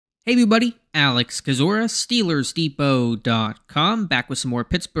Hey everybody, Alex Kazora, SteelersDepot.com, back with some more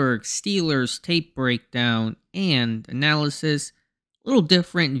Pittsburgh Steelers tape breakdown and analysis. A little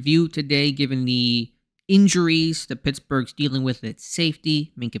different view today given the injuries that Pittsburgh's dealing with at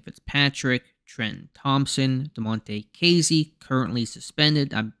safety. Minkah Fitzpatrick, Trent Thompson, DeMonte Casey, currently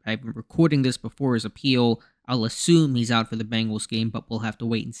suspended. I've been recording this before his appeal. I'll assume he's out for the Bengals game, but we'll have to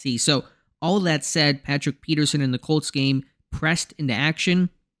wait and see. So, all that said, Patrick Peterson in the Colts game pressed into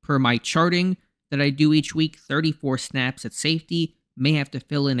action. Per my charting that I do each week, 34 snaps at safety. May have to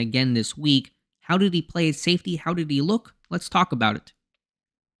fill in again this week. How did he play at safety? How did he look? Let's talk about it.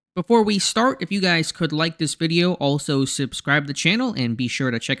 Before we start, if you guys could like this video, also subscribe to the channel and be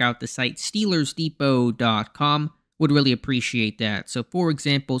sure to check out the site SteelersDepot.com. Would really appreciate that. So 4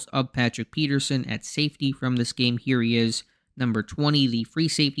 examples of Patrick Peterson at safety from this game. Here he is, number 20, the free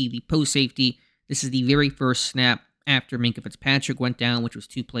safety, the post safety. This is the very first snap after Minkah Fitzpatrick went down, which was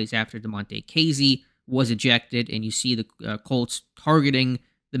 2 plays after DeMonte Casey was ejected, and you see the Colts targeting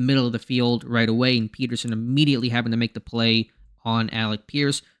the middle of the field right away, and Peterson immediately having to make the play on Alec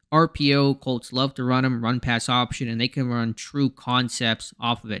Pierce. RPO, Colts love to run them, run-pass option, and they can run true concepts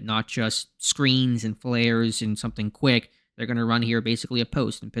off of it, not just screens and flares and something quick. They're going to run here basically a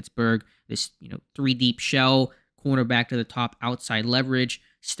post in Pittsburgh, this 3-deep shell, cornerback to the top, outside leverage,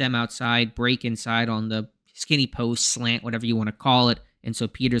 stem outside, break inside on the skinny post, slant, whatever you want to call it. And so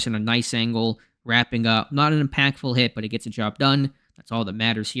Peterson, a nice angle, wrapping up. Not an impactful hit, but it gets the job done. That's all that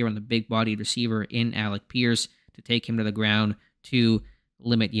matters here on the big-bodied receiver in Alec Pierce to take him to the ground to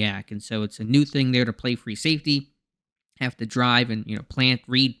limit Yak. And so it's a new thing there to play free safety. Have to drive and,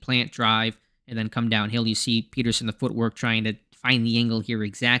 plant, drive, and then come downhill. You see Peterson, the footwork, trying to find the angle here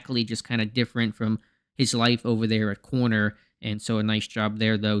exactly, just kind of different from his life over there at corner. And so a nice job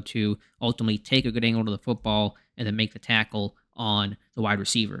there, though, to ultimately take a good angle to the football and then make the tackle on the wide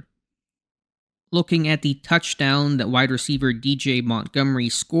receiver. Looking at the touchdown that wide receiver DJ Montgomery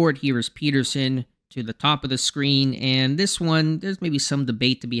scored, here is Peterson to the top of the screen. And this one, there's maybe some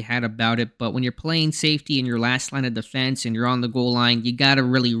debate to be had about it, but when you're playing safety in your last line of defense and you're on the goal line, you got to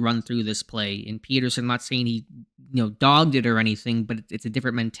really run through this play. And Peterson, I'm not saying he dogged it or anything, but it's a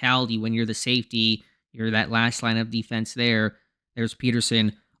different mentality when you're the safety. You're that last line of defense there. There's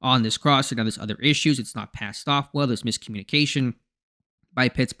Peterson on this crosser. Now, there's other issues. It's not passed off well. There's miscommunication by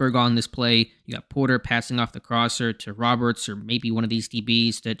Pittsburgh on this play. You got Porter passing off the crosser to Roberts or maybe one of these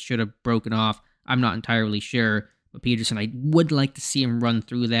DBs that should have broken off. I'm not entirely sure. But Peterson, I would like to see him run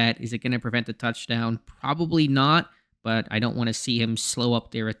through that. Is it going to prevent the touchdown? Probably not, but I don't want to see him slow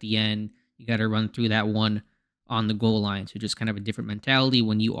up there at the end. You got to run through that one on the goal line. So just kind of a different mentality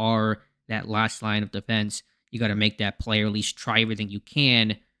when you are that last line of defense. You got to make that play, or at least try everything you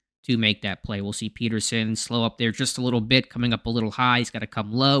can to make that play. We'll see Peterson slow up there just a little bit, coming up a little high. He's got to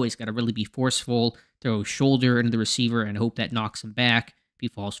come low. He's got to really be forceful, throw a shoulder into the receiver, and hope that knocks him back. If he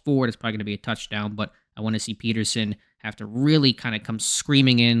falls forward, it's probably going to be a touchdown, but I want to see Peterson have to really kind of come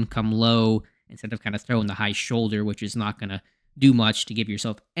screaming in, come low, instead of kind of throwing the high shoulder, which is not going to do much to give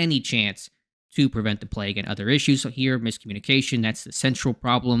yourself any chance to prevent the play. Again, other issues here, miscommunication, that's the central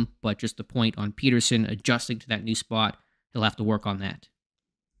problem, but just the point on Peterson adjusting to that new spot, he'll have to work on that.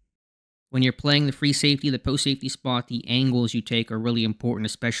 When you're playing the free safety, the post safety spot, the angles you take are really important,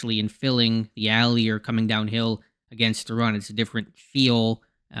 especially in filling the alley or coming downhill against the run. It's a different feel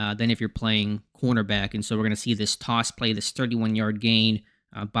than if you're playing cornerback, and so we're going to see this toss play, this 31-yard gain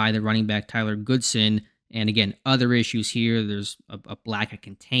by the running back Tyler Goodson. And again, other issues here. There's a lack of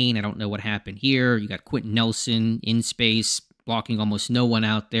contain. I don't know what happened here. You got Quentin Nelson in space, blocking almost no one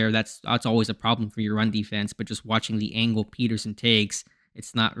out there. That's always a problem for your run defense, but just watching the angle Peterson takes,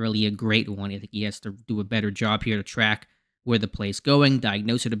 it's not really a great one. I think he has to do a better job here to track where the play's going,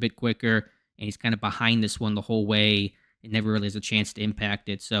 diagnose it a bit quicker, and he's kind of behind this one the whole way. It never really has a chance to impact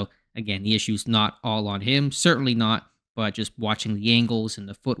it. So again, the issue's not all on him. Certainly not. But just watching the angles and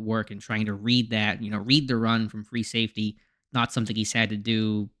the footwork and trying to read that, read the run from free safety, not something he's had to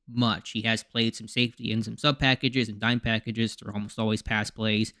do much. He has played some safety in some sub packages and dime packages. They're almost always pass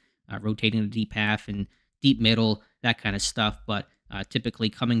plays, rotating the deep half and deep middle, that kind of stuff. But typically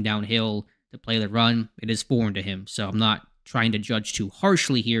coming downhill to play the run, it is foreign to him. So I'm not trying to judge too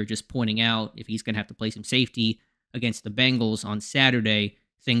harshly here, just pointing out if he's going to have to play some safety against the Bengals on Saturday,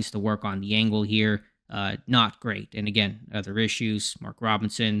 things to work on. The angle here, not great. And again, other issues, Mark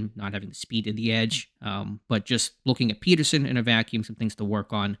Robinson not having the speed to the edge, but just looking at Peterson in a vacuum, some things to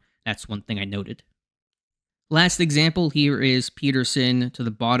work on. That's one thing I noted. Last example here is Peterson to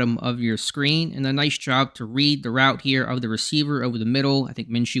the bottom of your screen, and a nice job to read the route here of the receiver over the middle. I think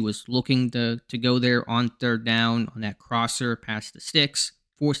Minshew was looking to go there on third down on that crosser past the sticks.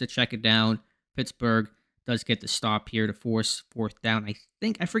 forced to check it down. Pittsburgh does get the stop here to force fourth down.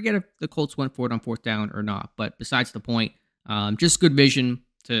 I forget if the Colts went for it on fourth down or not, but besides the point, just good vision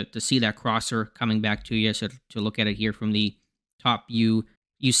to see that crosser coming back to you. So to look at it here from the top view,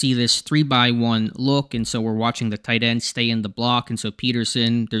 you see this 3-by-1 look, and so we're watching the tight end stay in the block, and so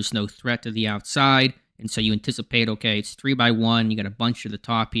Peterson, there's no threat to the outside, and so you anticipate, okay, it's 3-by-1, you got a bunch to the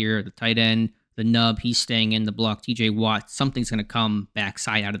top here, the tight end, the nub, he's staying in the block, TJ Watt, something's going to come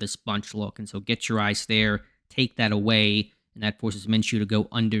backside out of this bunch look, and so get your eyes there, take that away, and that forces Minshew to go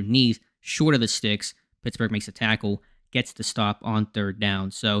underneath, short of the sticks. Pittsburgh makes a tackle, gets the stop on third down.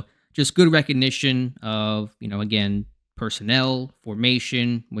 So just good recognition of, again, personnel,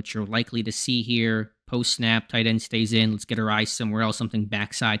 formation, which you're likely to see here. Post-snap, tight end stays in. Let's get our eyes somewhere else, something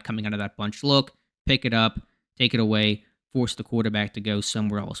backside coming out of that bunch look. Pick it up, take it away, force the quarterback to go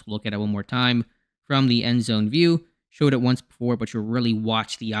somewhere else. We'll look at it one more time from the end zone view. Showed it once before, but you'll really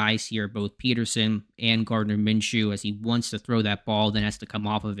watch the eyes here, both Peterson and Gardner Minshew, as he wants to throw that ball, then has to come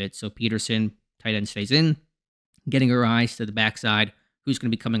off of it. So Peterson, tight end stays in, getting our eyes to the backside, who's going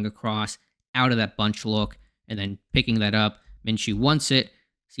to be coming across out of that bunch look, and then picking that up. Minshew wants it,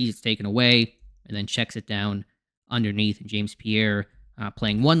 sees it's taken away, and then checks it down underneath. And James Pierre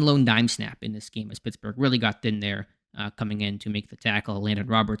playing one lone dime snap in this game as Pittsburgh really got thin there coming in to make the tackle. Landon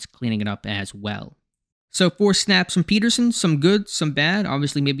Roberts cleaning it up as well. So 4 snaps from Peterson, some good, some bad.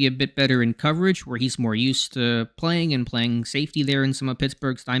 Obviously maybe a bit better in coverage where he's more used to playing safety there in some of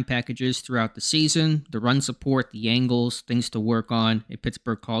Pittsburgh's dime packages throughout the season. The run support, the angles, things to work on. If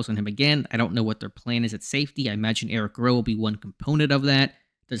Pittsburgh calls on him again, I don't know what their plan is at safety. I imagine Eric Rowe will be one component of that.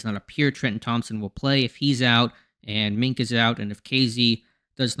 Does not appear Trenton Thompson will play if he's out and Mink is out, and if KZ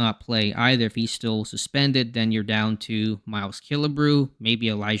does not play either. If he's still suspended, then you're down to Miles Killebrew, maybe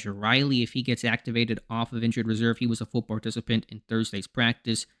Elijah Riley if he gets activated off of injured reserve. He was a full participant in Thursday's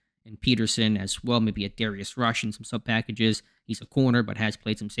practice, and Peterson as well, maybe a Darius Rush in some sub packages. He's a corner, but has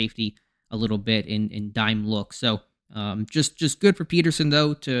played some safety a little bit in dime look. So just good for Peterson,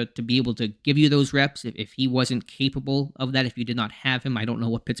 though, to be able to give you those reps. If he wasn't capable of that, if you did not have him, I don't know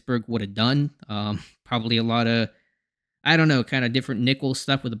what Pittsburgh would have done. Probably a lot of, I don't know, kind of different nickel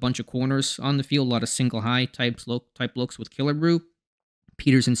stuff with a bunch of corners on the field, a lot of single high type looks with Killebrew.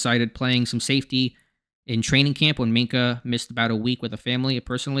 Peterson cited playing some safety in training camp when Minka missed about a week with a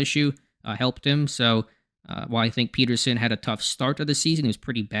personal issue, helped him. So while I think Peterson had a tough start to the season, he was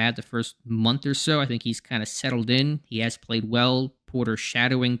pretty bad the first month or so. I think he's kind of settled in. He has played well. Porter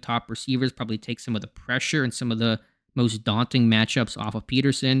shadowing top receivers probably takes some of the pressure and some of the most daunting matchups off of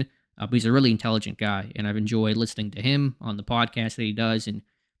Peterson. But he's a really intelligent guy, and I've enjoyed listening to him on the podcast that he does and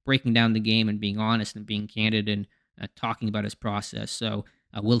breaking down the game and being honest and being candid and talking about his process. So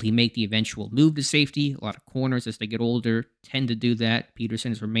will he make the eventual move to safety? A lot of corners as they get older tend to do that.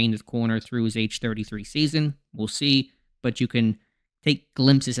 Peterson has remained at corner through his age 33 season. We'll see, but you can take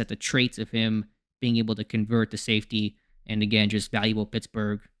glimpses at the traits of him being able to convert to safety. And again, just valuable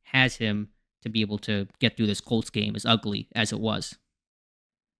Pittsburgh has him to be able to get through this Colts game, as ugly as it was.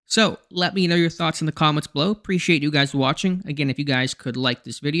 So, let me know your thoughts in the comments below. Appreciate you guys watching. Again, if you guys could like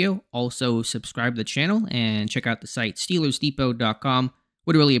this video, also subscribe to the channel and check out the site SteelersDepot.com.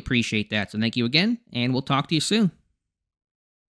 Would really appreciate that. So thank you again, and we'll talk to you soon.